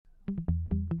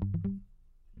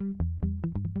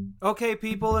Okay,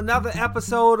 people, another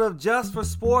episode of Just for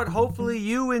Sport. Hopefully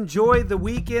you enjoyed the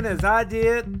weekend as I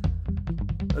did.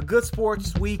 A good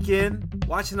sports weekend.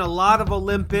 Watching a lot of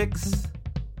Olympics.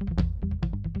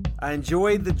 I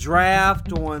enjoyed the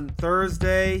draft on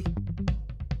Thursday.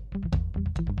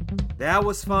 That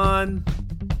was fun.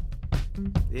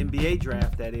 The NBA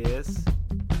draft, that is.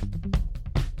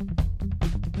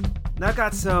 And I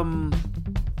got some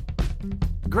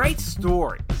great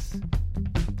stories.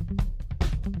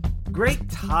 Great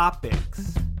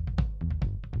topics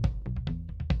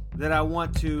that I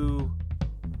want to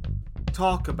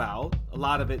talk about. A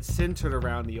lot of it centered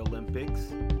around the Olympics.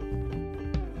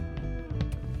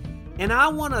 And I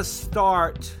want to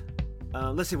start,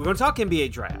 let's see, we're going to talk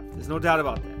NBA draft. There's no doubt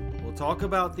about that. We'll talk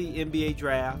about the NBA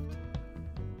draft.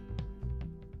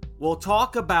 We'll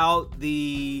talk about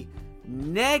the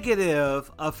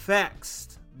negative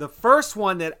effects. The first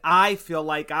one that I feel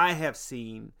like I have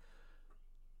seen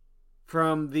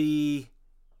from the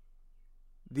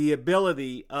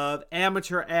ability of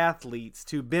amateur athletes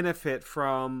to benefit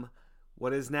from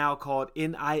what is now called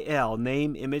NIL,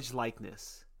 name, image,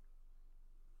 likeness.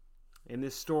 And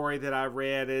this story that I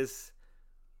read is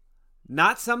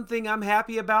not something I'm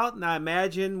happy about. And I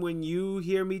imagine when you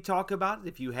hear me talk about it,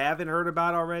 if you haven't heard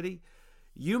about it already,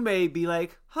 you may be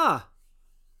like, I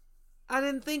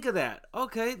didn't think of that.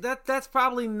 Okay, that's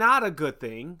probably not a good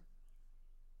thing.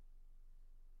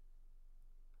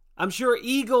 I'm sure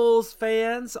Eagles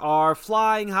fans are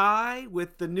flying high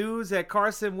with the news that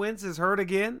Carson Wentz is hurt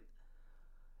again.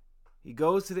 He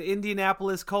goes to the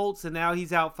Indianapolis Colts, and now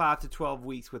he's out 5 to 12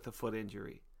 weeks with a foot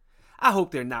injury. I hope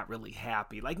they're not really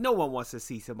happy. Like, no one wants to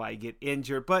see somebody get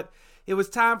injured, but it was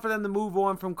time for them to move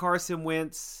on from Carson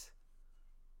Wentz.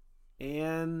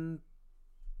 And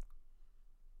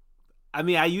I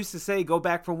mean, I used to say go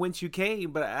back from whence you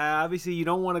came, but obviously you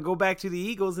don't want to go back to the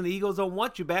Eagles, and the Eagles don't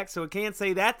want you back, so I can't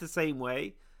say that the same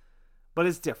way. But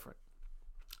it's different.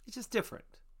 It's just different.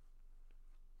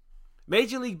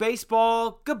 Major League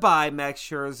Baseball, goodbye Max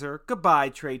Scherzer, goodbye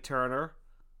Trea Turner.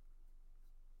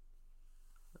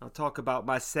 I'll talk about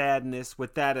my sadness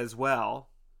with that as well.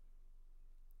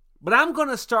 But I'm going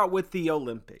to start with the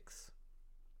Olympics.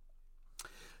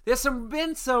 There's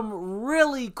been some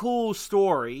really cool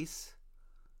stories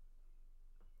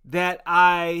that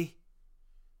I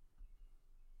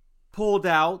pulled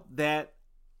out that,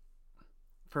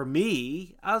 for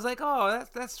me, I was like, oh,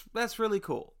 that's really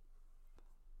cool.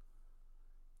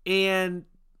 And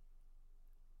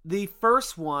the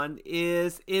first one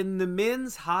is in the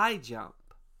men's high jump,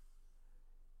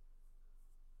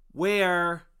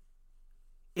 where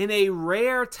in a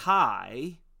rare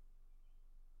tie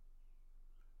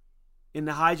in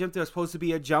the high jump, there was supposed to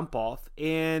be a jump off,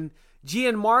 and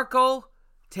Gianmarco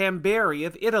Tamberi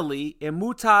of Italy and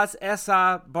Mutaz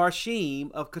Essa Barshim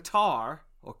of Qatar,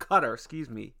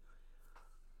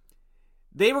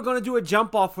 they were going to do a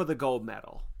jump off for the gold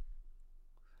medal.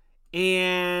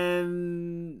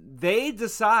 And they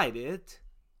decided,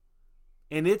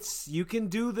 and you can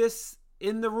do this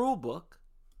in the rule book,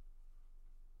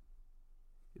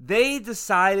 they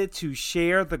decided to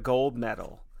share the gold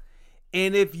medal.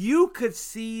 And if you could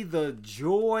see the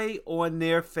joy on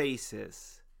their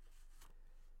faces,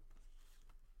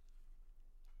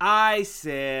 I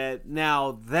said,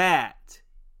 now that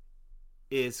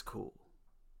is cool.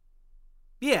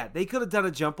 Yeah, they could have done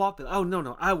a jump off. Oh,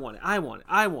 no, I want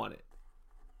it.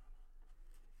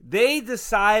 They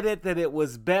decided that it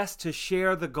was best to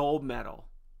share the gold medal.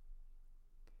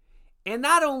 And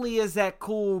not only is that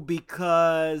cool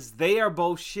because they are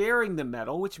both sharing the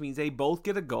medal, which means they both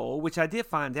get a gold, which I did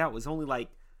find out was only like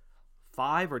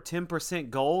 5 or 10%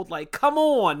 gold. Like, come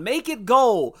on, make it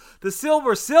gold. The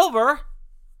silver.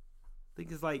 I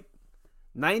think it's like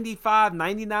 95,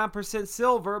 99%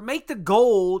 silver. Make the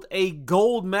gold a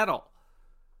gold medal.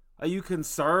 Are you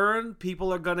concerned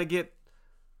people are going to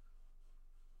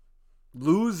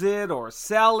lose it or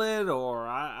sell it, or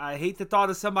I hate the thought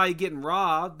of somebody getting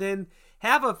robbed? Then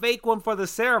have a fake one for the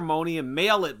ceremony and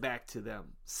mail it back to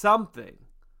them. Something.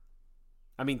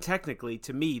 I mean, technically,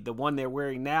 to me, the one they're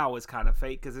wearing now is kind of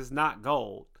fake because it's not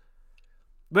gold.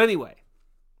 But anyway,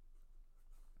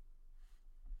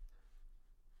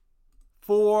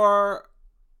 for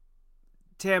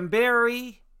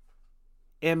Tamberi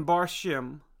and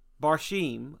Barshim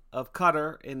of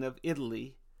Qatar and of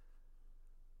Italy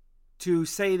to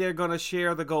say they're going to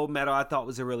share the gold medal, I thought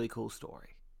was a really cool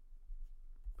story.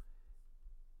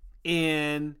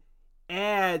 And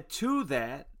add to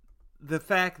that the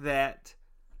fact that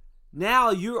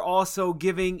now you're also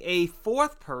giving a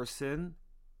fourth person,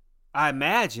 I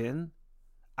imagine,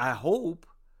 I hope,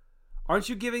 aren't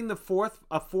you giving a fourth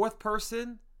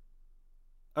person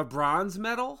A bronze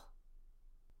medal?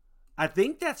 I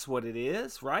think that's what it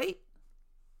is, right?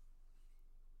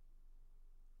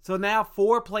 So now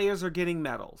 4 players are getting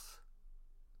medals.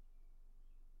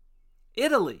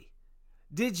 Italy.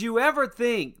 Did you ever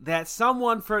think that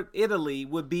someone from Italy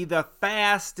would be the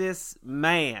fastest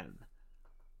man?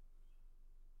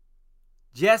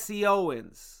 Jesse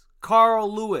Owens,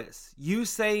 Carl Lewis,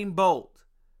 Usain Bolt.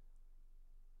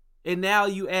 And now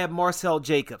you add Marcel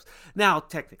Jacobs. Now,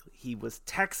 technically, he was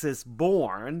Texas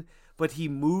born, but he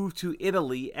moved to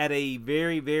Italy at a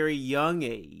very, very young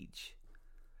age.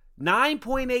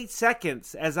 9.8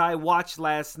 seconds as I watched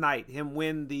last night him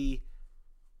win the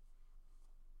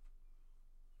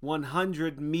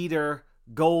 100-meter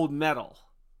gold medal.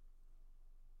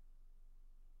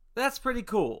 That's pretty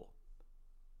cool.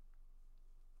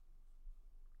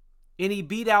 And he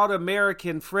beat out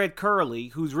American Fred Curley,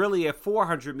 who's really a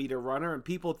 400-meter runner, and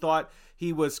people thought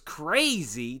he was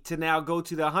crazy to now go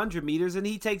to the 100 meters, and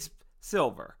he takes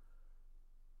silver.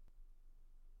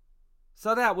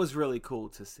 So that was really cool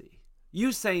to see.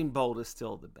 Usain Bolt is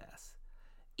still the best.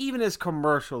 Even his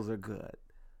commercials are good.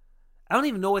 I don't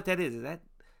even know what that is. I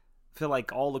feel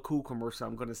like all the cool commercial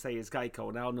I'm going to say is Geico,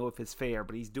 and I don't know if it's fair,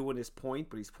 but he's doing his point,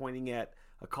 but he's pointing at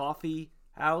a coffee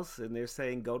house, and they're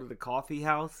saying go to the coffee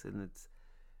house, and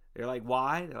they're like,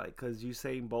 why? They're like, because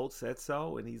Usain Bolt said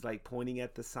so, and he's like pointing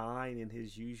at the sign in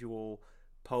his usual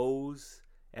pose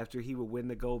after he would win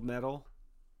the gold medal.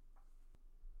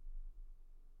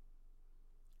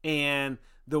 And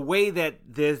the way that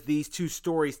these two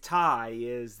stories tie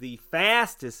is the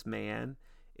fastest man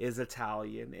is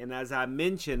Italian, and as I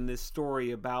mentioned, this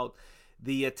story about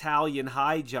the Italian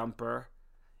high jumper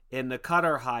and the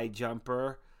Qatar high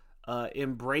jumper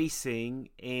embracing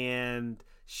and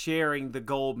sharing the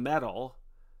gold medal,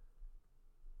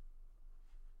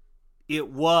 it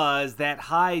was that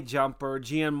high jumper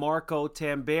Gianmarco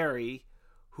Tamberi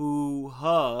who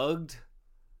hugged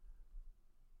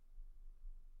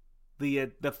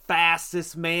the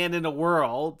fastest man in the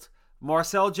world,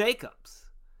 Marcel Jacobs,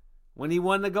 when he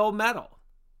won the gold medal.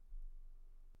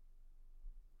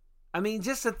 I mean,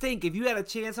 just to think, if you had a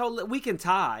chance, we can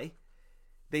tie.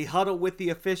 They huddle with the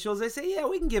officials. They say, yeah,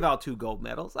 we can give out 2 gold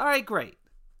medals. All right, great.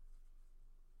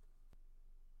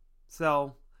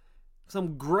 So,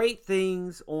 some great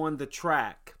things on the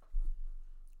track.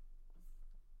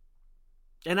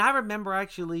 And I remember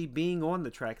actually being on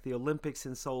the track, the Olympics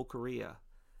in Seoul, Korea,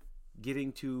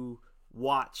 getting to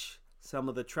watch some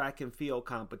of the track and field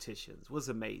competitions was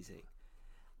amazing.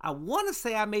 I want to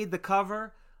say I made the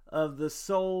cover of the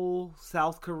Seoul,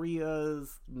 South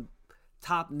Korea's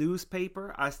top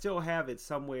newspaper. I still have it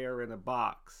somewhere in a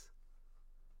box.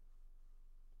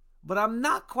 But I'm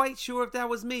not quite sure if that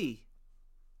was me.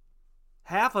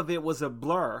 Half of it was a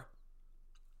blur.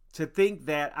 To think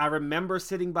that I remember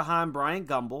sitting behind Brian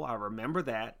Gumbel. I remember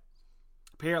that.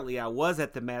 Apparently, I was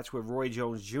at the match where Roy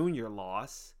Jones Jr.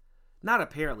 lost. Not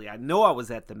apparently. I know I was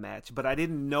at the match, but I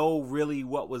didn't know really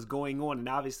what was going on. And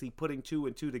obviously, putting 2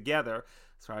 and 2 together,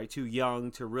 sorry, too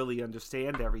young to really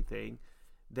understand everything,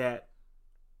 that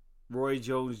Roy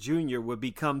Jones Jr. would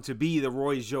become to be the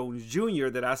Roy Jones Jr.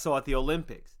 that I saw at the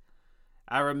Olympics.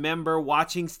 I remember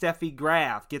watching Steffi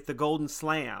Graf get the Golden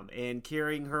Slam and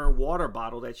carrying her water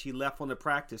bottle that she left on the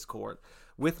practice court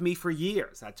with me for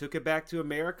years. I took it back to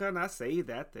America and I saved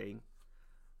that thing.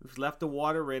 Just left the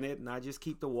water in it, and I just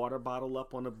keep the water bottle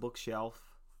up on a bookshelf.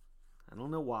 I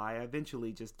don't know why. I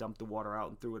eventually just dumped the water out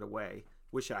and threw it away.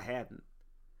 Wish I hadn't.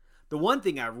 The one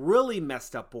thing I really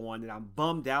messed up on and I'm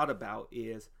bummed out about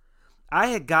is I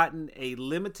had gotten a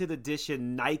limited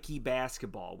edition Nike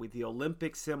basketball with the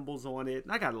Olympic symbols on it,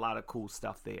 and I got a lot of cool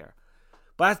stuff there.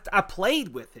 But I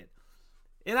played with it.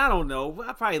 And I don't know,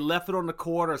 I probably left it on the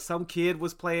court, or some kid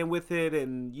was playing with it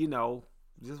and,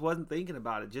 just wasn't thinking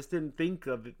about it. Just didn't think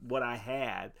of what I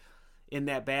had in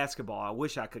that basketball. I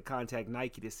wish I could contact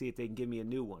Nike to see if they can give me a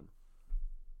new one.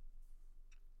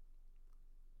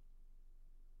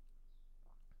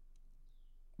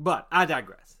 But I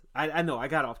digress. I know I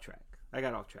got off track.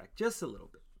 Just a little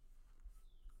bit.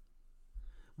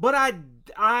 But I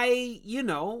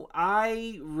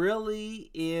really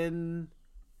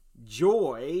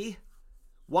enjoy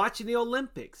watching the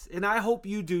Olympics, and I hope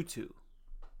you do too.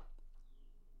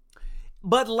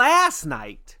 But last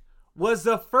night was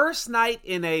the first night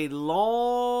in a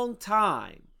long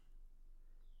time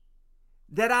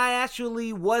that I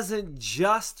actually wasn't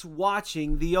just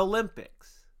watching the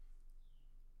Olympics.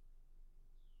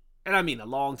 And I mean a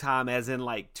long time as in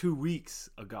like 2 weeks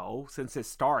ago since it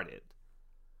started.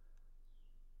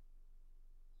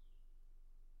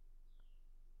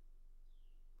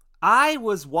 I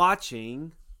was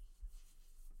watching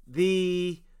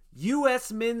the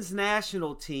U.S. men's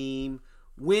national team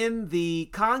win the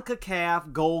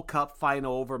CONCACAF Gold Cup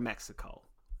final over Mexico.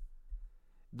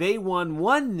 They won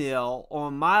 1-0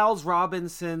 on Miles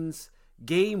Robinson's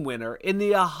game winner in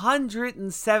the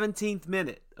 117th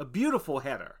minute. A beautiful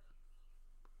header.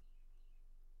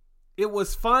 It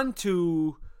was fun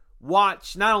to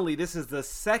watch. Not only this is the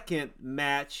second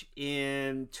match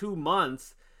in 2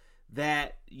 months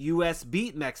that U.S.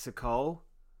 beat Mexico.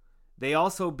 They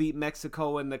also beat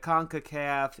Mexico in the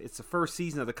CONCACAF. It's the first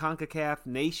season of the CONCACAF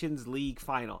Nations League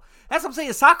final. That's what I'm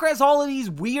saying. Soccer has all of these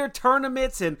weird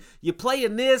tournaments, and you play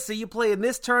in this, and you play in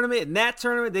this tournament, and that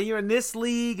tournament, then you're in this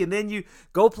league, and then you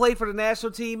go play for the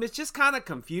national team. It's just kind of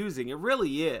confusing. It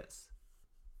really is.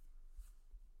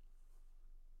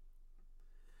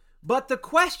 But the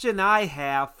question I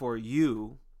have for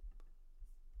you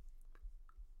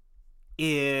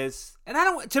is, and I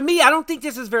don't think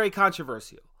this is very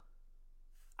controversial.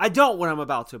 I don't what I'm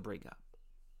about to bring up.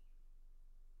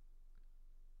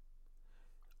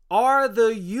 Are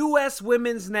the U.S.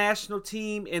 women's national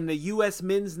team and the U.S.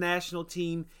 men's national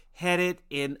team headed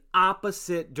in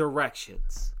opposite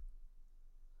directions?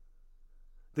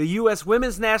 The U.S.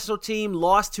 women's national team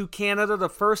lost to Canada the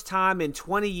first time in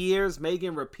 20 years.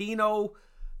 Megan Rapinoe,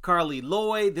 Carly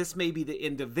Lloyd. This may be the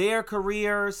end of their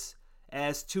careers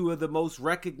as two of the most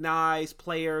recognized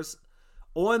players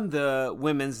on the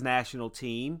women's national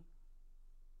team.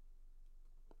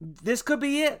 This could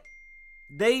be it.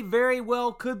 They very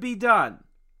well could be done.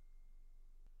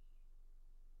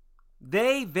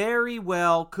 They very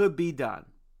well could be done.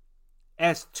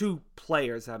 As two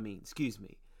players, excuse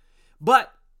me.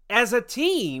 But as a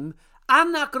team,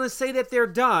 I'm not going to say that they're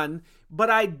done, but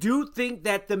I do think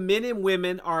that the men and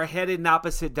women are headed in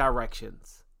opposite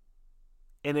directions.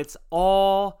 And it's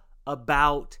all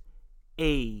about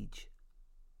age.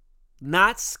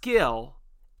 Not skill,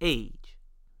 age.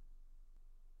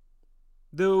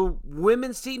 The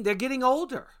women's team, they're getting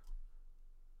older.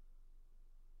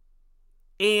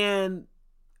 And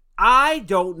I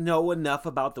don't know enough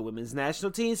about the women's national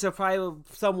team, so if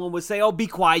someone would say, oh, be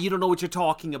quiet, you don't know what you're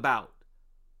talking about.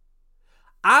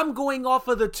 I'm going off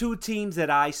of the two teams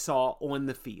that I saw on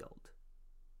the field.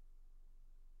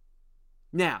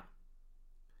 Now,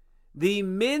 the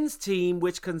men's team,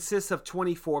 which consists of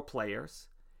 24 players,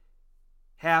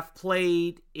 have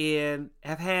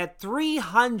had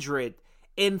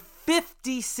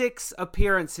 356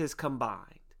 appearances combined.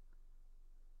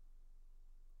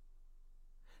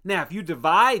 Now, if you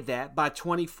divide that by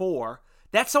 24,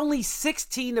 that's only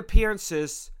 16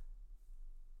 appearances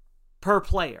per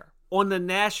player on the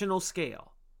national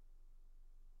scale.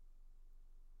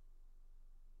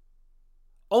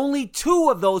 Only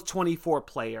 2 of those 24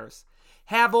 players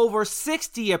have over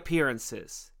 60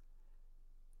 appearances.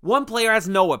 One player has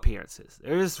no appearances.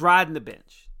 They're just riding the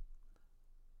bench.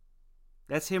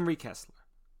 That's Henry Kessler.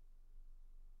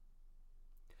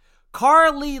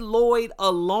 Carly Lloyd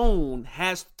alone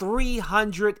has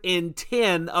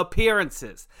 310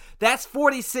 appearances. That's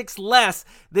 46 less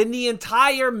than the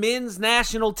entire men's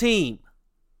national team.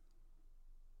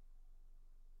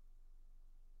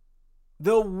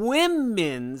 The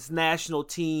women's national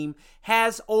team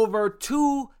has over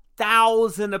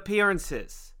 2,000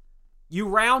 appearances. You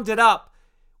round it up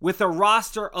with a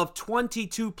roster of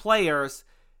 22 players.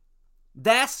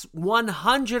 That's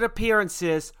 100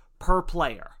 appearances per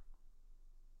player.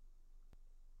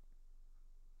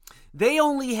 They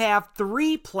only have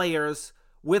 3 players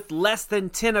with less than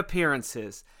 10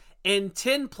 appearances and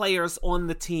 10 players on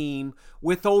the team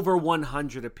with over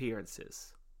 100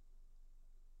 appearances.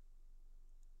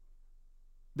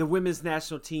 The women's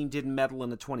national team didn't medal in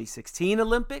the 2016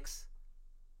 Olympics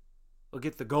or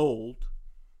get the gold.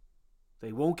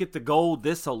 They won't get the gold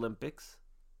this Olympics.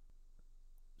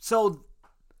 So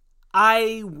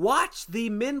I watched the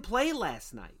men play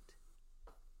last night.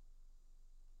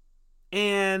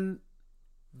 And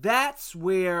that's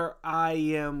where I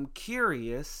am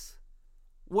curious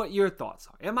what your thoughts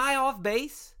are. Am I off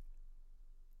base?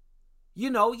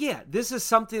 This is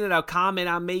something that a comment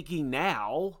I'm making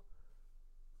now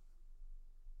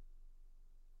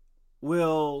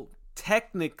will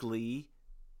technically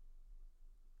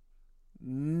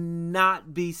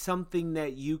not be something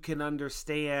that you can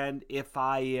understand if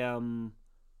I am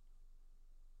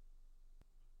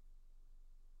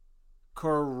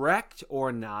correct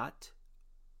or not.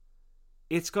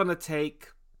 It's going to take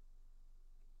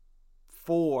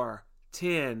 4,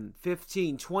 10,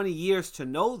 15, 20 years to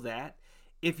know that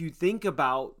if you think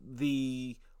about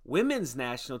the women's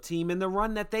national team and the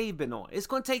run that they've been on. It's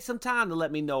going to take some time to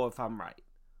let me know if I'm right.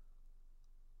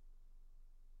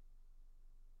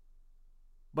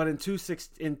 But in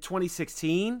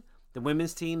 2016, the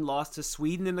women's team lost to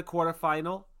Sweden in the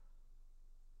quarterfinal.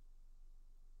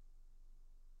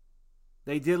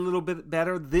 They did a little bit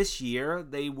better this year.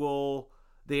 They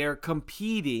are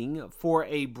competing for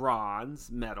a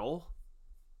bronze medal.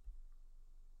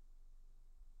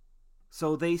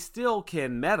 So they still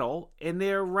can medal, and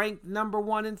they're ranked number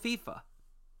 1 in FIFA.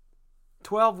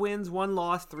 12 wins, 1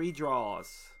 loss, 3 draws.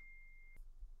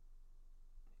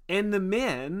 And the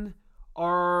men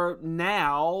are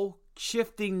now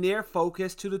shifting their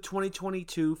focus to the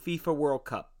 2022 FIFA World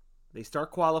Cup. They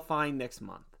start qualifying next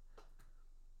month.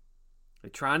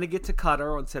 They're trying to get to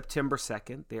Qatar on September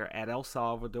 2nd. They're at El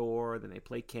Salvador. Then they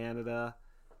play Canada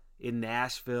in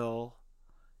Nashville.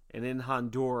 And in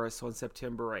Honduras on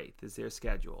September 8th is their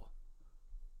schedule.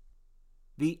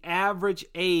 The average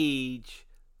age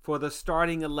for the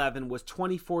starting 11 was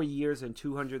 24 years and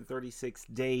 236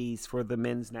 days for the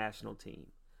men's national team.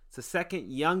 It's the second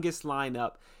youngest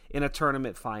lineup in a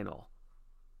tournament final.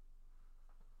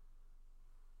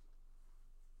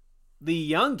 The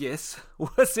youngest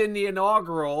was in the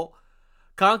inaugural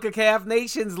CONCACAF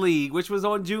Nations League, which was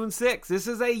on June 6th. This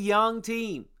is a young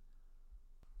team.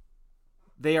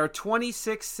 They are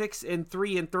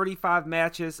 26-6-3 in 35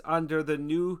 matches under the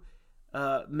new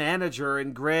manager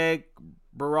in Greg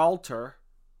Berhalter,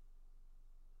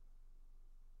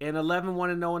 and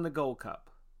 11-1-0 in the Gold Cup.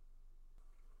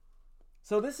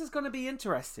 So this is going to be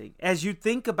interesting as you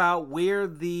think about where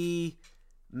the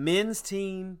men's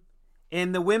team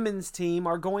and the women's team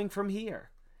are going from here.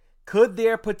 Could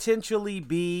there potentially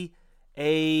be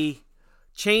a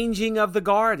changing of the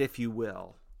guard, if you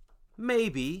will?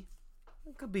 Maybe.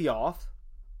 It could be off.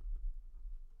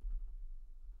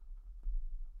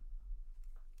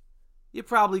 You're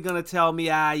probably going to tell me,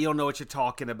 you don't know what you're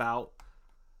talking about.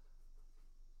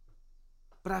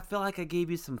 But I feel like I gave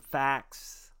you some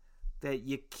facts that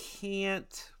you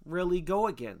can't really go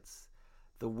against.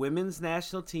 The women's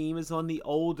national team is on the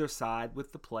older side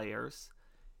with the players.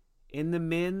 In the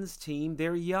men's team,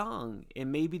 they're young,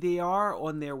 and maybe they are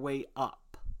on their way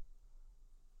up.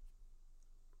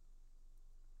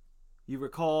 You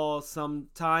recall some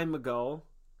time ago,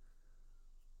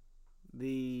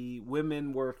 the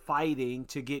women were fighting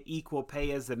to get equal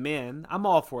pay as the men. I'm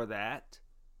all for that.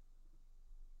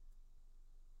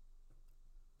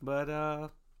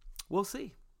 But we'll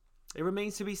see. It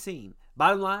remains to be seen.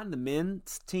 Bottom line, the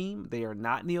men's team, they are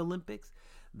not in the Olympics.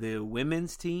 The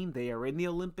women's team, they are in the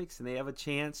Olympics, and they have a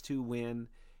chance to win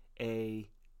a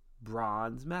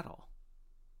bronze medal.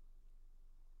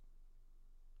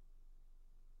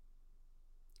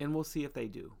 And we'll see if they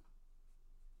do.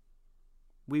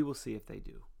 We will see if they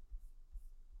do.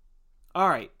 All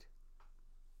right.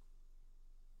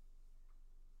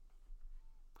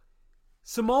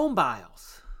 Simone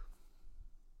Biles.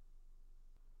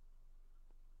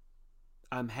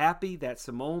 I'm happy that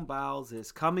Simone Biles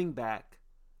is coming back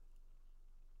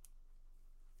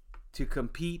to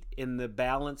compete in the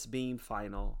balance beam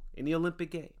final in the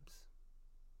Olympic Games.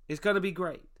 It's going to be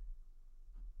great.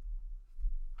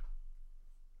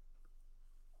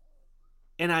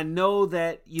 And I know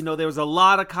that, there was a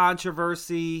lot of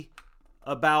controversy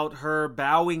about her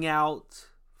bowing out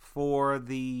for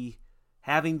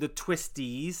having the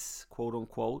twisties, quote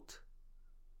unquote,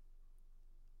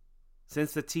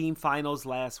 since the team finals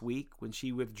last week when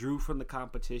she withdrew from the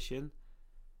competition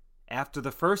after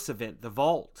the first event, the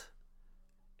vault,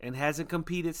 and hasn't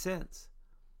competed since.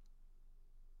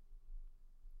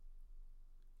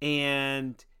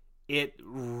 And it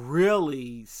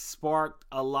really sparked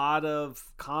a lot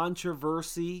of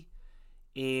controversy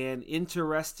and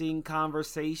interesting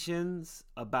conversations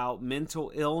about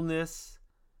mental illness,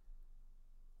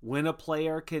 when a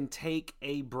player can take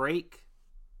a break.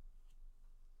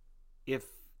 If,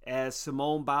 as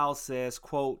Simone Biles says,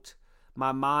 quote,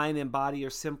 my mind and body are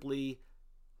simply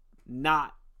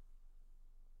not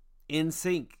in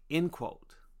sync, end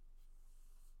quote.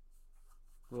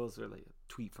 Well, it was really a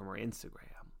tweet from her Instagram.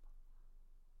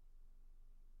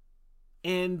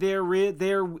 And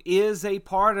there is a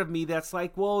part of me that's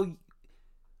like, well,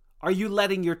 are you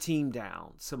letting your team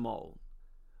down, Simone?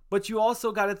 But you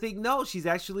also got to think, no, she's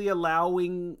actually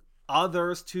allowing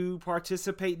others to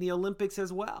participate in the Olympics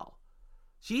as well.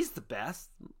 She's the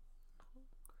best.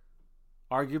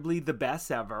 Arguably the best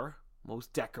ever,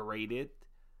 most decorated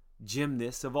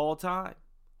gymnast of all time.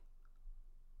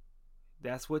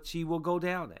 That's what she will go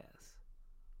down as.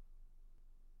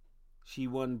 She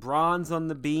won bronze on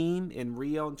the beam in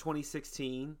Rio in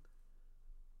 2016.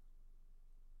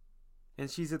 And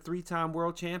she's a 3-time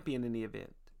world champion in the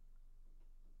event.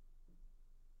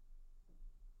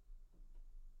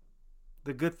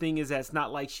 The good thing is that it's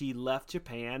not like she left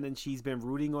Japan and she's been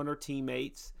rooting on her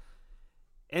teammates.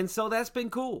 And so that's been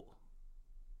cool.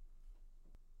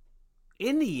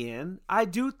 In the end, I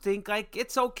do think like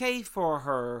it's okay for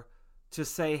her to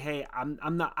say, hey,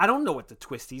 I don't know what the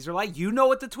twisties are like. You know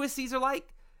what the twisties are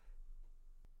like?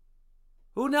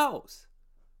 Who knows?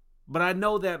 But I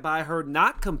know that by her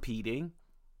not competing,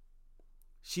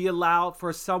 she allowed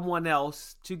for someone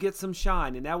else to get some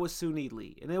shine, and that was Suni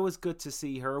Lee. And it was good to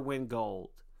see her win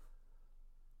gold.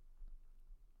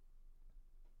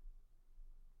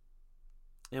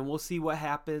 And we'll see what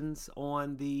happens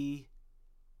on the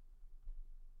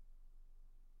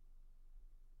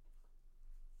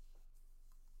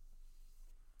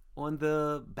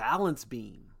balance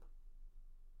beam.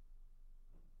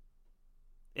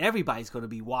 Everybody's going to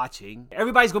be watching.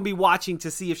 Everybody's going to be watching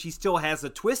to see if she still has the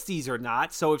twisties or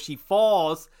not. So if she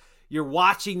falls, you're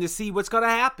watching to see what's going to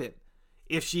happen.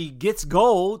 If she gets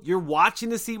gold, you're watching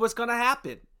to see what's going to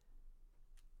happen.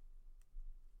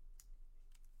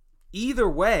 Either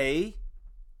way,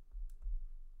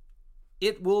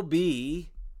 it will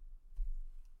be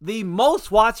the most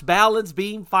watched balance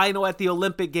beam final at the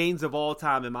Olympic Games of all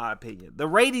time, in my opinion. The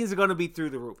ratings are going to be through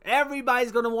the roof.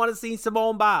 Everybody's going to want to see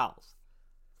Simone Biles.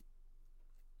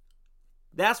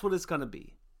 That's what it's going to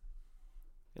be.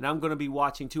 And I'm going to be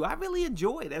watching too. I really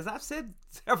enjoy it. As I've said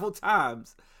several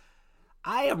times,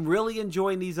 I am really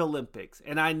enjoying these Olympics.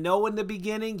 And I know in the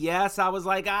beginning, yes, I was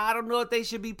like, I don't know if they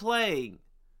should be playing.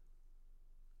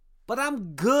 But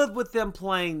I'm good with them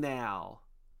playing now.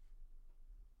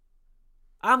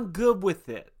 I'm good with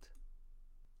it.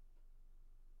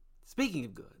 Speaking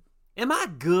of good, am I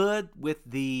good with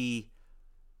the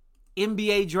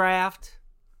NBA draft?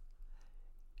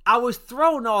 I was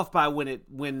thrown off by when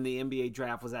the NBA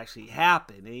draft was actually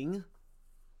happening,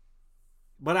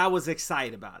 but I was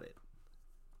excited about it.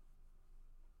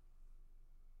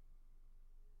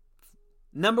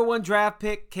 Number 1 draft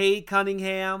pick, Cade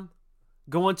Cunningham,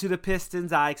 going to the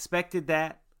Pistons. I expected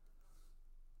that.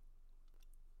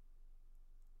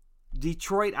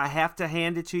 Detroit, I have to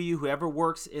hand it to you, whoever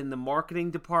works in the marketing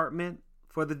department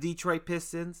for the Detroit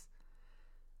Pistons.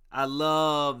 I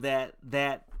love that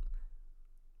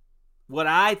what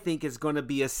I think is going to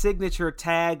be a signature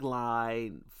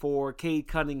tagline for Cade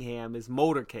Cunningham is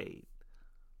Motorcade.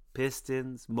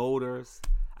 Pistons, motors.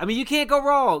 I mean, you can't go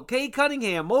wrong. Cade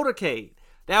Cunningham, Motorcade.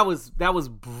 That was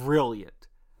brilliant.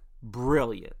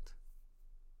 Brilliant.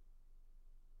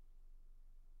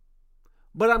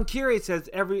 But I'm curious, as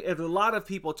a lot of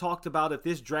people talked about if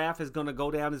this draft is going to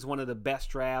go down as one of the best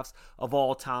drafts of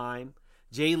all time.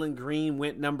 Jalen Green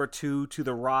went number 2 to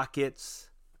the Rockets.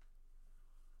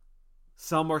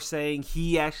 Some are saying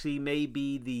he actually may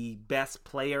be the best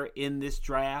player in this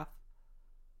draft.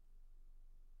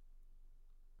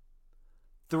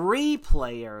 3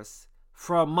 players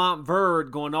from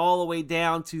Montverde going all the way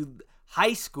down to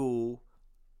high school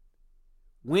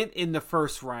went in the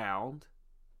first round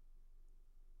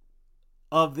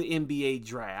of the NBA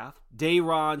draft.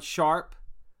 Day'Ron Sharpe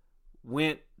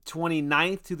went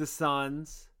 29th to the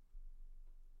Suns.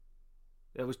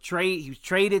 He was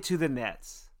traded to the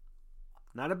Nets.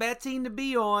 Not a bad team to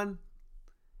be on.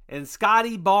 And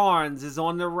Scotty Barnes is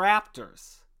on the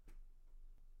Raptors.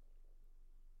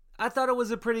 I thought it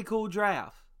was a pretty cool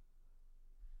draft.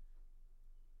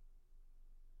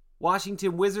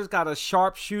 Washington Wizards got a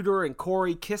sharpshooter in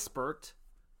Corey Kispert.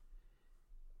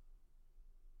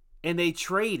 And they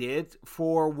traded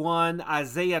for one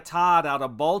Isaiah Todd out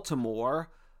of Baltimore.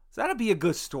 So that'll be a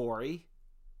good story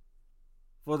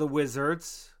for the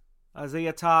Wizards.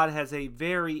 Isaiah Todd has a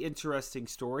very interesting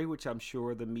story, which I'm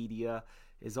sure the media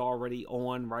is already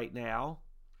on right now.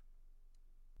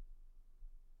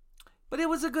 But it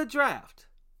was a good draft.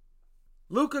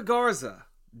 Luka Garza,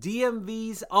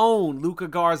 DMV's own Luka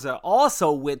Garza,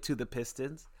 also went to the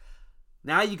Pistons.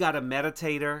 Now you got a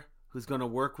meditator who's going to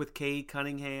work with Cade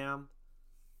Cunningham.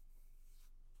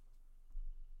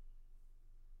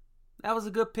 That was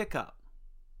a good pickup.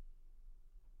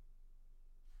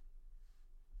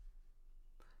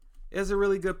 It was a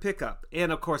really good pickup.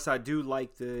 And, of course, I do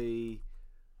like the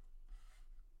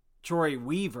Troy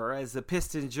Weaver as the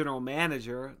Pistons general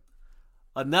manager.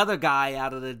 Another guy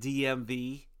out of the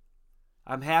DMV.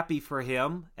 I'm happy for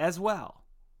him as well.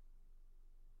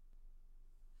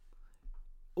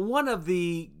 One of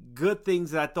the good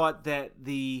things that I thought that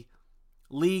the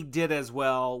league did as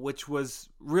well, which was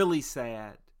really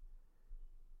sad,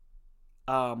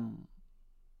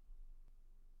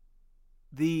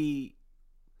 the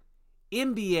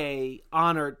NBA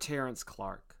honored Terrence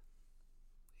Clark.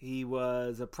 He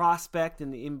was a prospect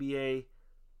in the NBA,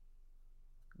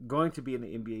 going to be in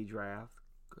the NBA draft.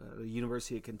 the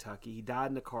University of Kentucky. He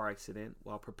died in a car accident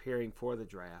while preparing for the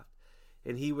draft,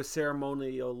 and he was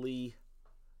ceremonially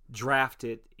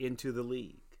drafted into the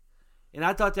league. And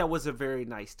I thought that was a very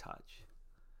nice touch.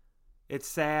 It's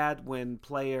sad when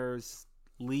players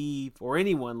leave, or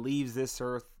anyone leaves this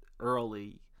earth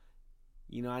early.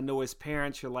 You know, I know as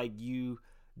parents, you're like, you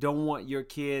don't want your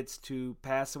kids to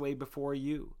pass away before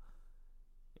you.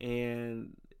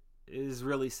 And it is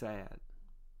really sad.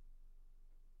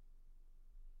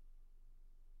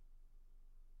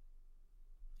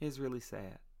 It's really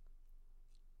sad.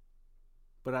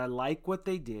 But I like what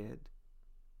they did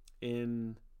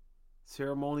in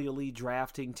ceremonially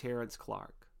drafting Terrence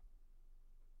Clark.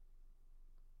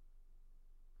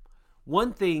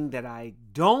 One thing that I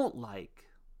don't like,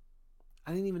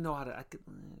 I didn't even know how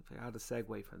to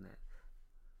segue from that.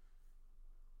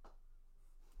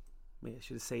 Maybe I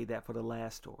should have saved that for the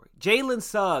last story. Jalen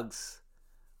Suggs,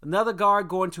 another guard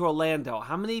going to Orlando.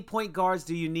 How many point guards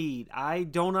do you need? I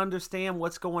don't understand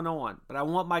what's going on, but I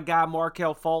want my guy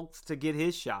Markelle Fultz to get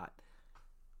his shot.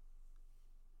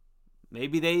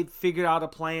 Maybe they figured out a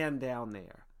plan down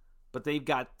there, but they've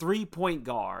got 3 point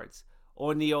guards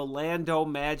on the Orlando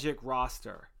Magic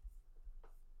roster.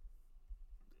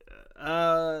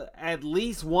 At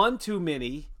least one too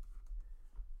many.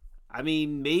 I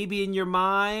mean, maybe in your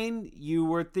mind you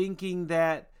were thinking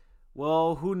that,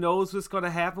 well, who knows what's going to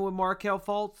happen with Markelle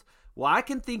Fultz? Well, I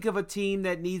can think of a team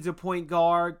that needs a point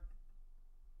guard.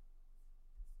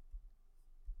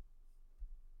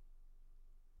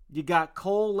 You got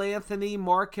Cole Anthony,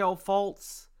 Markelle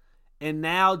Fultz, and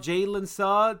now Jalen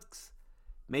Suggs.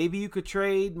 Maybe you could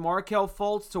trade Markelle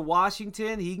Fultz to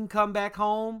Washington. He can come back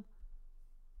home.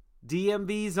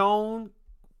 DMV's own.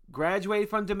 Graduated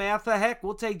from DeMatha. Heck,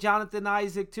 we'll take Jonathan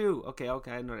Isaac too. Okay.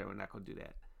 I know that we're not going to do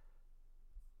that.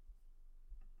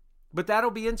 But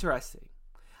that'll be interesting.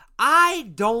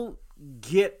 I don't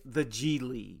get the G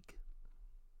League.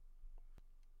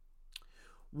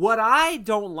 What I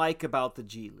don't like about the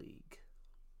G League,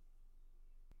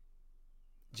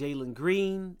 Jalen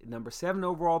Green, number 7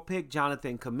 overall pick.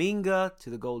 Jonathan Kuminga to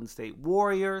the Golden State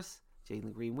Warriors.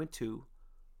 Jalen Green went 2.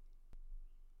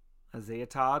 Isaiah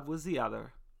Todd was the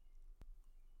other.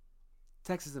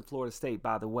 Texas and Florida State,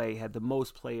 by the way, had the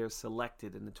most players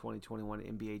selected in the 2021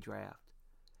 NBA draft.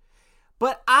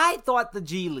 But I thought the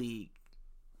G League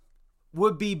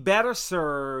would be better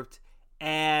served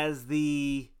as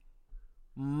the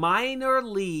minor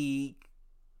league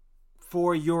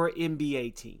for your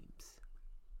NBA teams.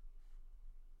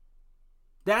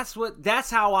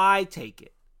 That's how I take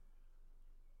it.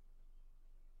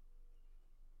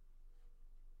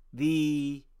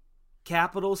 The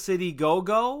Capital City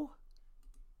Go-Go.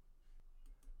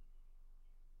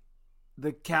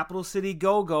 The Capital City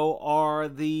Go-Go are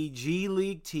the G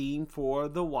League team for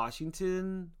the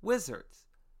Washington Wizards.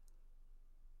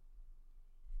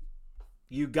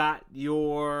 You got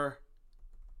your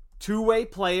two-way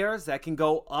players that can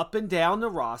go up and down the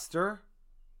roster.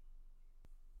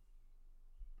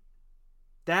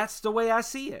 That's the way I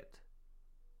see it.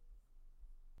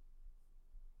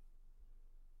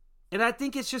 And I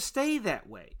think it should stay that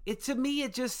way. To me,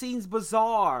 it just seems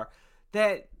bizarre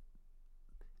that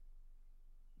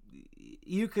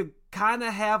you could kind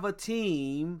of have a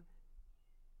team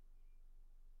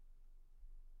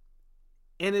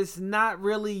and it's not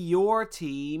really your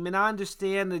team. And I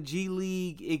understand the G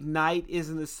League Ignite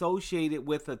isn't associated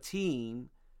with a team.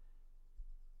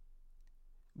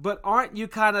 But aren't you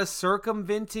kind of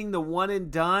circumventing the one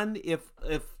and done if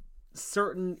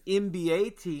certain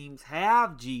NBA teams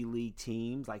have G League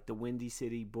teams like the Windy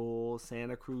City Bulls,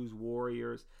 Santa Cruz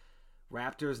Warriors,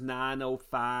 Raptors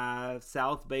 905,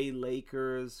 South Bay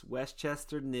Lakers,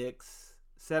 Westchester Knicks,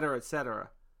 etc., etc.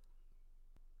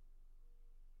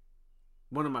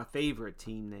 One of my favorite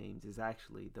team names is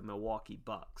actually the Milwaukee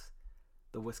Bucks.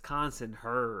 The Wisconsin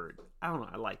Herd. I don't know.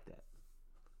 I like that.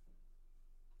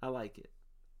 I like it.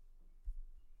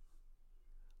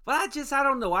 But I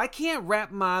don't know. I can't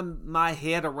wrap my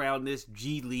head around this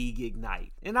G League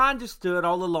Ignite. And I understood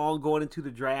all along going into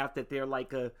the draft that they're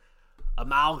like a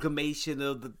amalgamation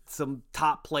of some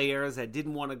top players that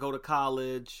didn't want to go to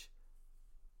college.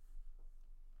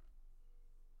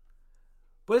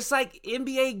 But it's like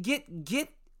NBA,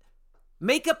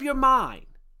 make up your mind.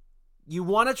 You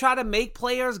want to try to make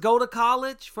players go to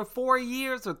college for 4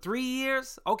 years or 3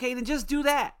 years? Okay, then just do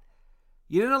that.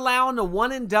 You didn't allow the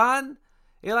one and done.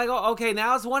 You're like, oh, okay,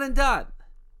 now it's one and done.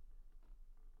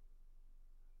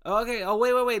 Okay, oh,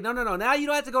 wait. No. Now you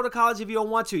don't have to go to college if you don't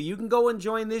want to. You can go and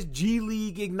join this G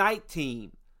League Ignite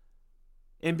team.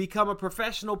 and become a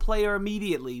professional player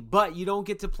immediately, but you don't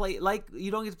get to play in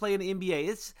the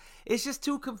NBA. It's just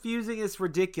too confusing. It's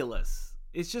ridiculous.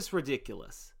 It's just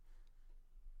ridiculous.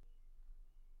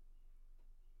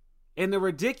 And the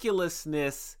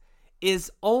ridiculousness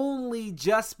is only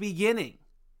just beginning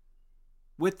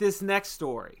with this next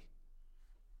story.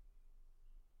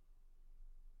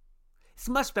 It's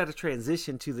a much better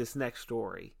transition to this next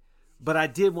story. But I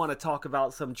did want to talk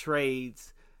about some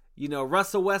trades.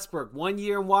 Russell Westbrook, 1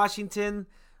 year in Washington.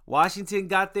 Washington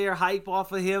got their hype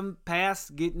off of him,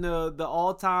 getting the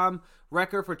all-time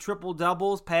record for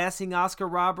triple-doubles, passing Oscar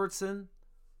Robertson.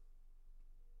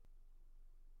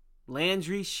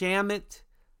 Landry Shamet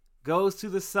goes to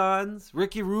the Suns.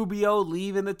 Ricky Rubio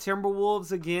leaving the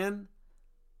Timberwolves again.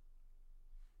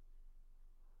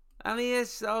 I mean,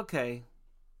 it's okay.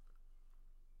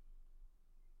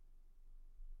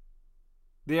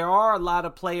 There are a lot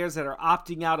of players that are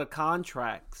opting out of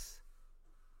contracts.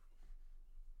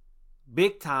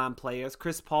 Big-time players.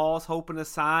 Chris Paul's hoping to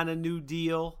sign a new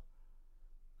deal.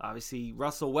 Obviously,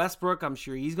 Russell Westbrook, I'm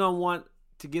sure he's going to want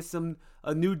to get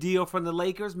a new deal from the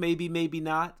Lakers. Maybe, maybe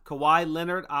not. Kawhi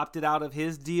Leonard opted out of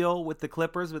his deal with the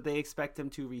Clippers, but they expect him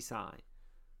to resign.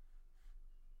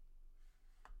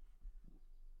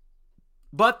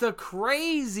 But the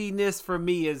craziness for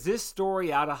me is this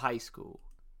story out of high school.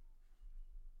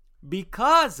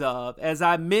 Because of, as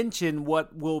I mentioned,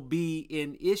 what will be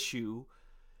an issue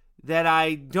that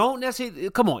I don't necessarily...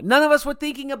 Come on, none of us were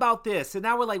thinking about this. And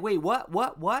now we're like, wait, what?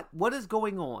 What is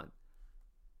going on?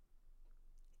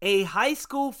 A high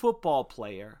school football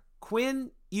player,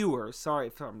 Quinn Ewers, sorry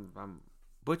if I'm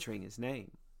butchering his name.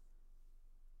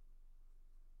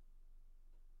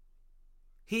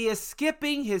 He is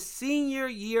skipping his senior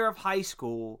year of high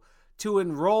school to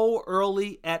enroll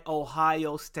early at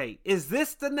Ohio State. Is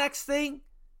this the next thing?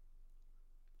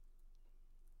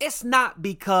 It's not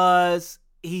because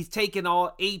he's taken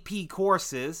all AP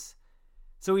courses,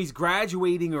 so he's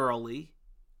graduating early.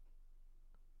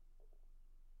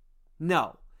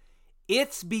 No.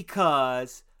 It's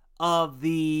because of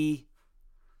the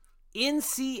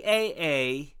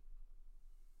NCAA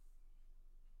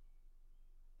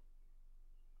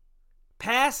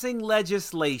passing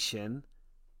legislation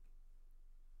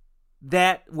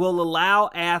that will allow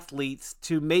athletes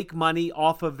to make money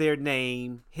off of their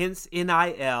name, hence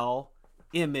NIL,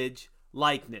 image,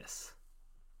 likeness.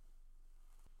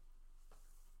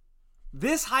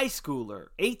 This high schooler,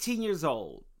 18 years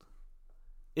old,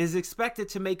 is expected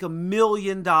to make $1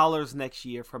 million next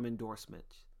year from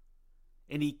endorsements.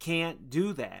 And he can't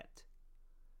do that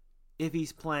if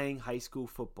he's playing high school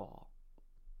football.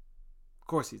 Of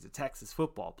course, he's a Texas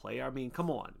football player. I mean, come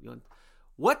on.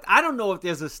 What? I don't know if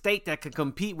there's a state that could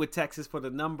compete with Texas for the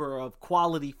number of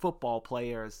quality football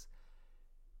players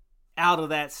out of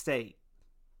that state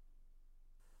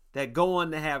that go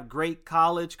on to have great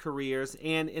college careers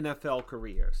and NFL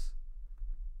careers.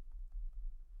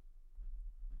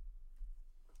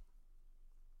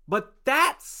 But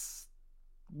that's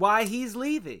why he's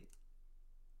leaving.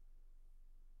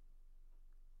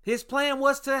 His plan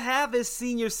was to have his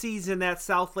senior season at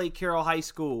South Lake Carroll High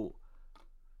School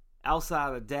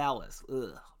outside of Dallas.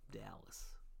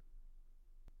 Dallas.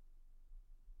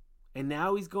 And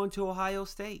now he's going to Ohio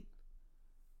State.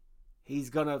 He's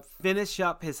going to finish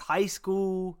up his high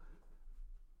school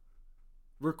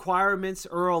requirements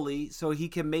early so he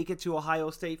can make it to Ohio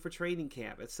State for training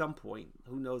camp at some point.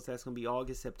 Who knows? That's going to be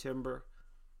August, September.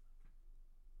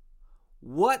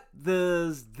 What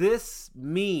does this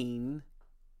mean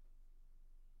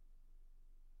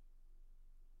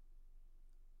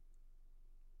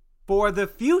for the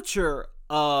future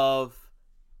of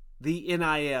the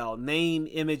NIL, name,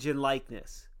 image, and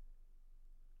likeness?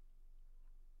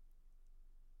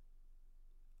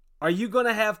 Are you going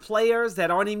to have players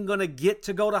that aren't even going to get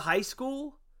to go to high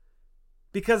school?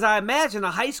 Because I imagine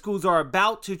the high schools are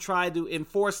about to try to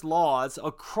enforce laws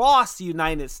across the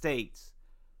United States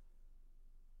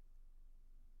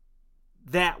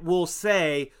that will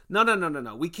say,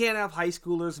 no. We can't have high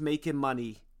schoolers making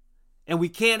money. And we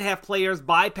can't have players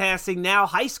bypassing now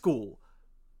high school.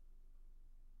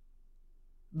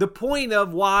 The point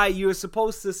of why you're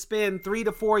supposed to spend 3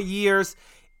 to 4 years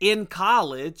in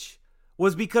college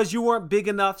was because you weren't big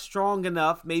enough, strong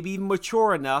enough, maybe even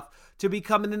mature enough to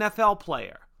become an NFL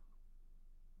player.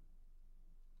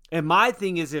 And my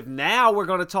thing is, if now we're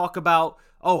going to talk about,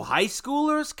 high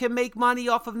schoolers can make money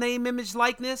off of name, image,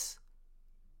 likeness,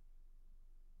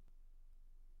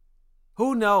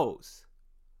 who knows?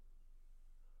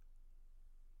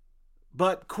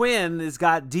 But Quinn has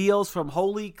got deals from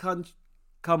Holy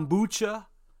Kombucha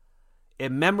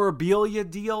and memorabilia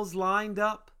deals lined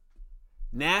up.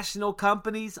 national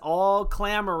companies all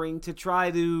clamoring to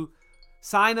try to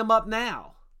sign him up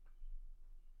now.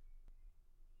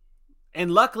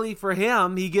 And luckily for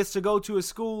him, he gets to go to a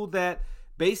school that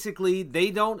basically they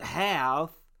don't have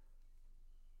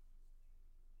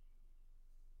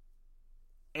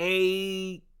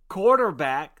a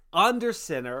quarterback under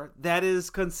center that is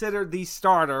considered the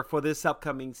starter for this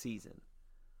upcoming season.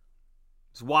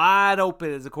 It's wide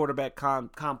open as a quarterback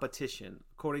competition,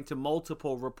 according to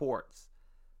multiple reports.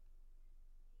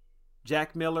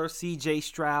 Jack Miller, C.J.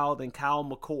 Stroud, and Kyle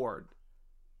McCord.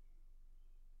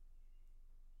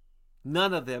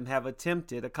 None of them have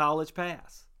attempted a college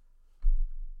pass.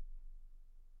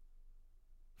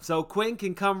 So Quinn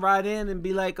can come right in and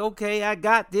be like, okay, I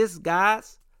got this,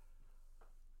 guys.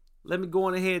 Let me go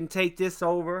on ahead and take this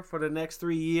over for the next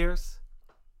 3 years.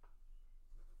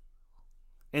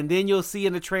 And then you'll see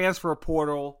in the transfer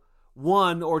portal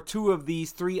 1 or 2 of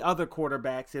these 3 other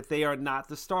quarterbacks if they are not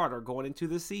the starter going into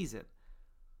the season.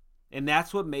 And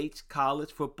that's what makes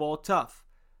college football tough.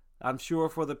 I'm sure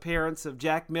for the parents of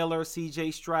Jack Miller,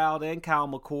 C.J. Stroud, and Kyle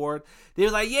McCord, they're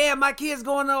like, yeah, my kid's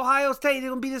going to Ohio State. He's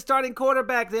going to be the starting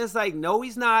quarterback. Then it's like, no,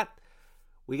 he's not.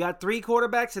 We got 3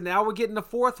 quarterbacks, and now we're getting the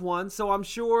 4th one. So I'm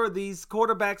sure these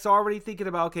quarterbacks are already thinking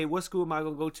about, okay, what school am I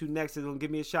going to go to next? It's going to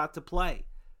give me a shot to play.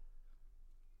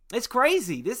 It's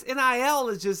crazy. This NIL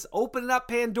is just opening up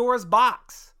Pandora's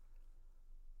box.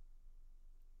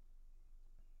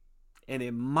 And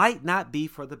it might not be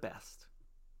for the best.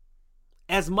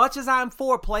 As much as I'm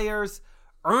for players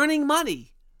earning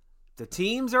money, the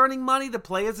team's earning money, the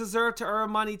players deserve to earn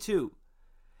money too.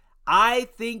 I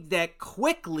think that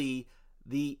quickly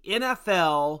the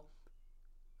NFL,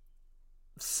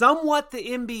 somewhat the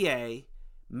NBA,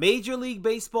 Major League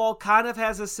Baseball kind of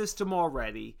has a system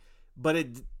already, but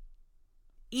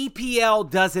EPL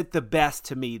does it the best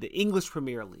to me, the English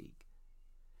Premier League.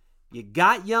 You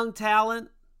got young talent,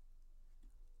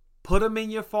 put them in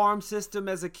your farm system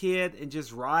as a kid and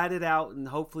just ride it out, and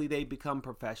hopefully they become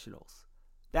professionals.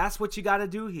 That's what you got to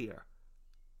do here.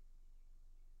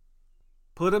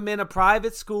 Put them in a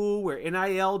private school where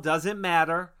NIL doesn't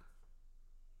matter.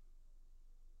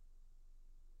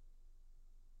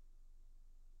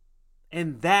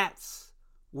 And that's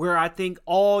where I think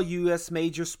all U.S.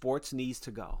 major sports needs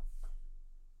to go.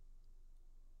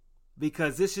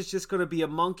 Because this is just going to be a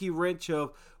monkey wrench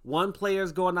of one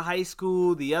player's going to high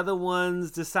school, the other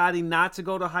one's deciding not to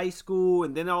go to high school,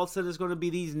 and then all of a sudden there's going to be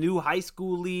these new high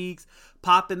school leagues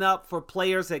popping up for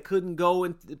players that couldn't go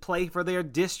and play for their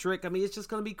district. I mean, it's just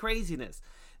going to be craziness.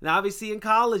 And obviously in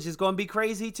college, it's going to be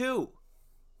crazy too.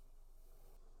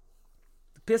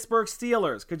 The Pittsburgh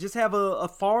Steelers could just have a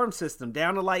farm system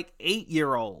down to like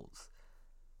 8-year-olds.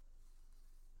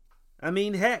 I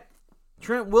mean, heck,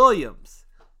 Trent Williams.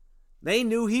 They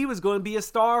knew he was going to be a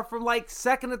star from like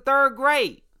 2nd or 3rd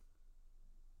grade.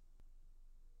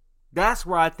 That's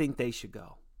where I think they should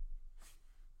go.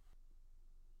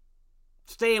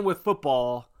 Staying with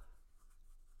football,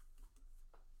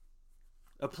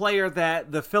 a player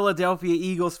that the Philadelphia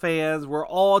Eagles fans were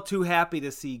all too happy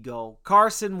to see go,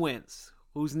 Carson Wentz,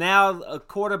 who's now a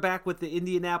quarterback with the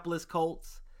Indianapolis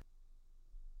Colts.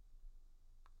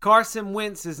 Carson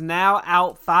Wentz is now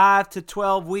out 5 to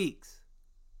 12 weeks.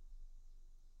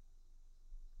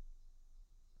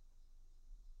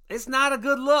 It's not a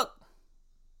good look.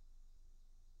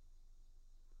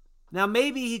 Now,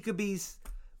 maybe he could be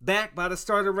back by the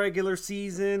start of regular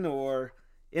season or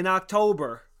in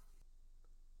October.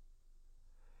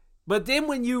 But then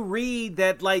when you read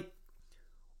that, like,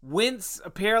 Wentz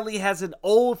apparently has an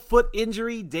old foot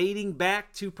injury dating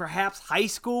back to perhaps high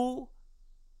school,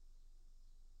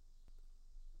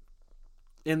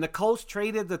 and the Colts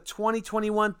traded the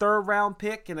 2021 third-round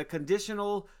pick and a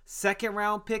conditional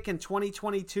second-round pick in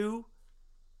 2022.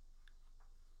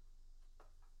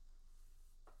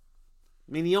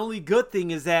 I mean, the only good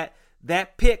thing is that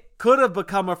that pick could have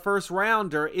become a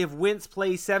first-rounder if Wentz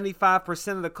plays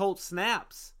 75% of the Colts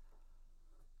snaps.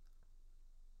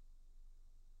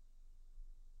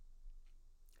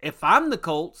 If I'm the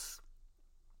Colts,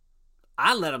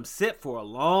 I let him sit for a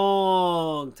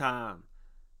long time.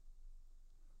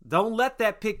 Don't let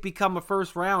that pick become a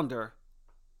first rounder.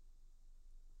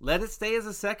 Let it stay as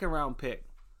a second round pick.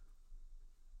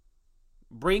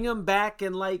 Bring him back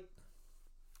in like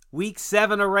week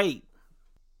 7 or 8.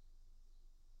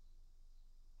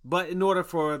 But in order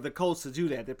for the Colts to do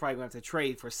that, they're probably going to have to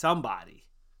trade for somebody.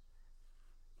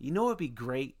 You know what would be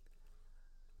great?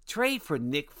 Trade for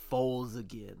Nick Foles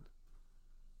again.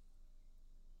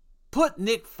 Put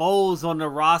Nick Foles on the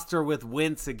roster with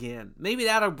Wentz again. Maybe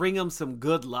that'll bring him some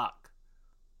good luck.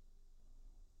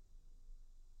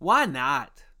 Why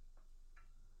not?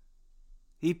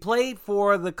 He played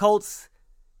for the Colts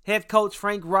head coach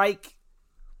Frank Reich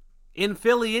in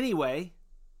Philly anyway.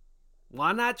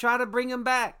 Why not try to bring him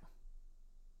back?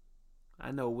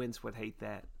 I know Wentz would hate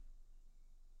that.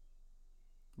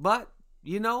 But,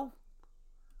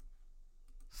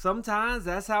 sometimes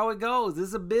that's how it goes.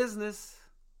 It's a business.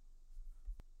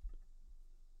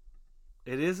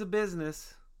 It is a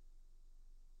business.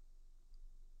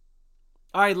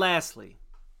 All right, lastly.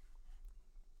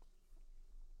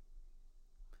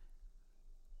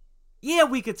 Yeah,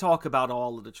 we could talk about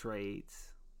all of the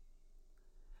trades.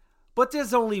 But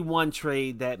there's only one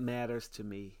trade that matters to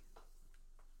me.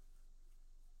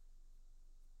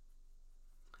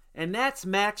 And that's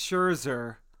Max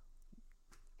Scherzer.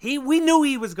 We knew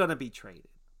he was going to be traded.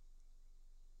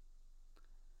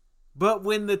 But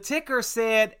when the ticker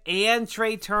said, and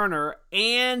Trea Turner,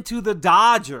 and to the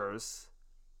Dodgers,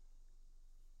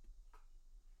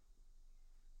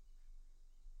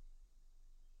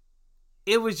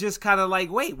 it was just kind of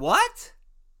like, wait, what?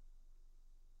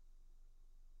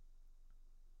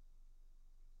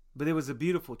 But it was a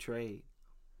beautiful trade.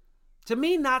 To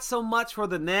me, not so much for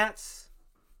the Nets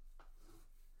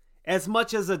as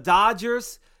much as the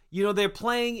Dodgers. They're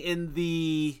playing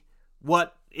in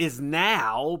what is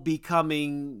now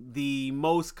becoming the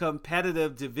most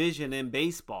competitive division in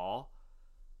baseball.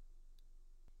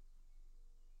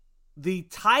 The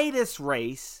tightest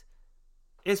race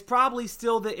is probably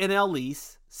still the NL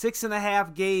East.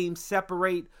 6.5 games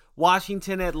separate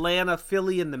Washington, Atlanta,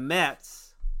 Philly, and the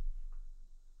Mets.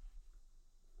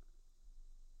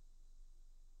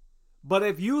 But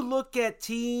if you look at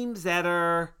teams that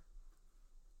are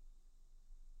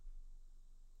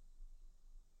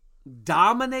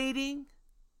dominating,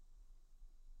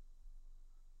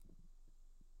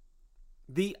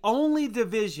 the only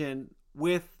division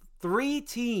with 3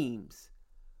 teams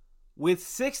with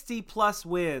 60 plus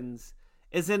wins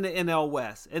is in the NL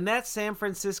West. And that's San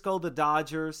Francisco, the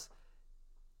Dodgers,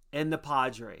 and the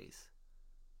Padres.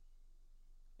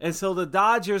 And so the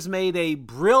Dodgers made a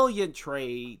brilliant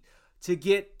trade to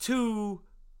get 2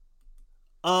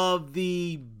 of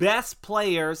the best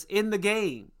players in the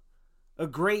game. A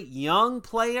great young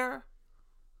player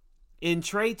in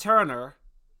Trea Turner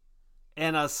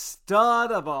and a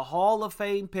stud of a Hall of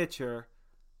Fame pitcher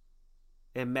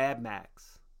in Mad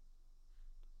Max.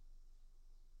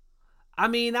 I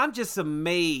mean, I'm just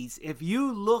amazed. If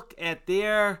you look at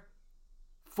their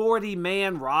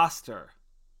 40-man roster,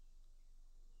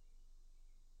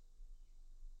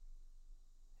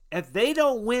 if they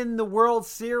don't win the World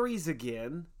Series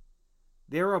again,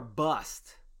 they're a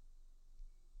bust.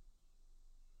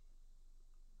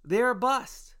 They're a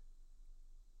bust.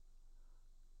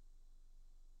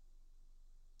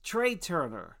 Trea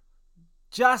Turner,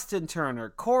 Justin Turner,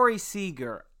 Corey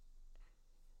Seager,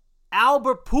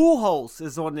 Albert Pujols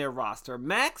is on their roster.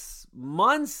 Max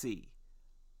Muncy.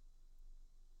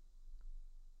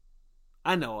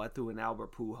 I know I threw in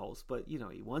Albert Pujols, but he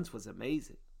once was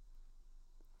amazing.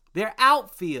 Their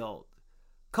outfield,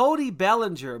 Cody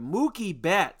Bellinger, Mookie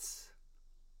Betts,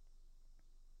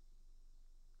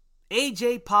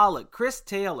 A.J. Pollock, Chris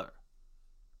Taylor.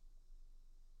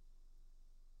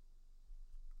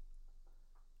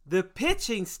 The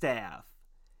pitching staff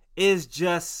is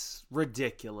just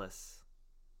ridiculous.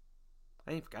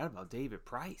 I ain't forgot about David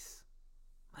Price.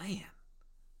 Man.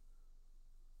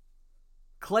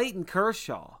 Clayton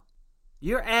Kershaw.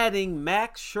 You're adding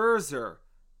Max Scherzer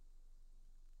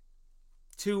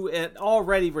to an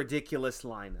already ridiculous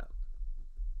lineup.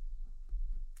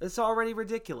 It's already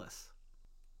ridiculous.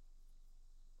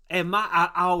 And I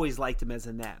always liked him as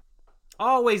a nap. I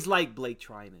always liked Blake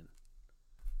Trinan.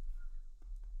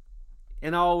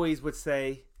 And I always would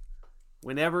say,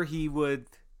 whenever he would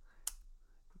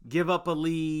give up a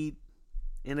lead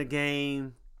in a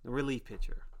game, a relief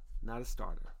pitcher, not a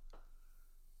starter.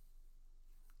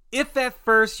 If at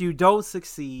first you don't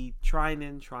succeed,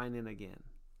 Trinan again.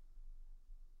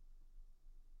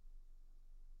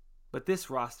 But this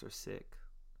roster's sick.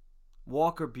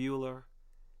 Walker Buehler,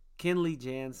 Kenley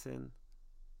Jansen.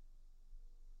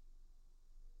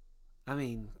 I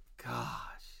mean, gosh.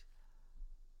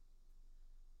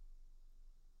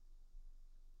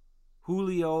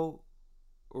 Julio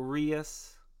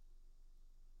Urias.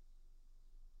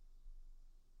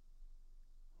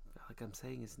 I feel like I'm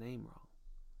saying his name wrong.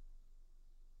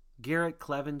 Garrett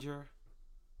Clevenger.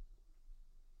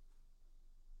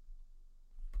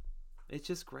 It's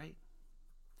just great.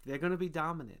 They're going to be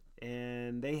dominant,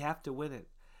 and they have to win it.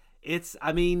 It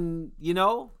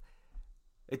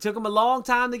took them a long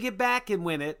time to get back and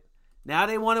win it. Now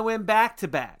they want to win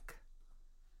back-to-back.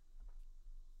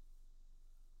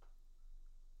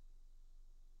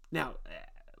 Now,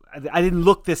 I didn't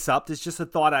look this up. It's just a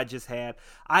thought I just had.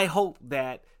 I hope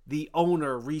that the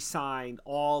owner re-signed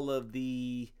all of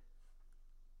the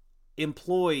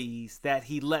employees that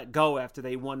he let go after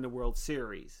they won the World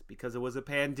Series because it was a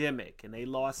pandemic and they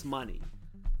lost money.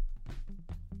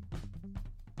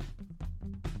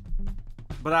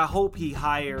 But I hope he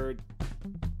hired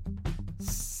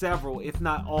several, if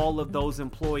not all of those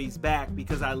employees back,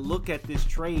 because I look at this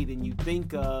trade and you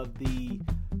think of the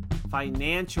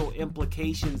financial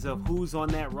implications of who's on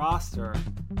that roster.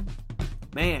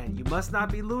 Man, you must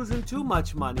not be losing too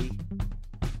much money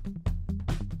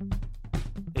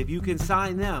if you can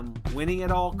sign them, winning at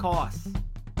all costs.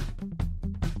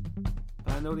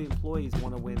 But I know the employees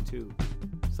want to win too.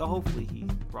 So hopefully he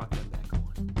brought them back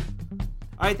on.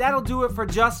 All right, that'll do it for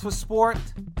Just for Sport.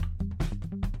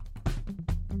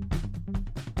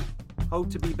 Hope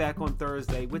to be back on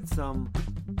Thursday with some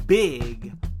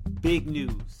big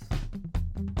news.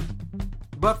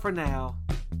 But for now,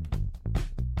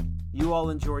 you all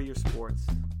enjoy your sports,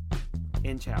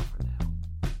 and ciao for now.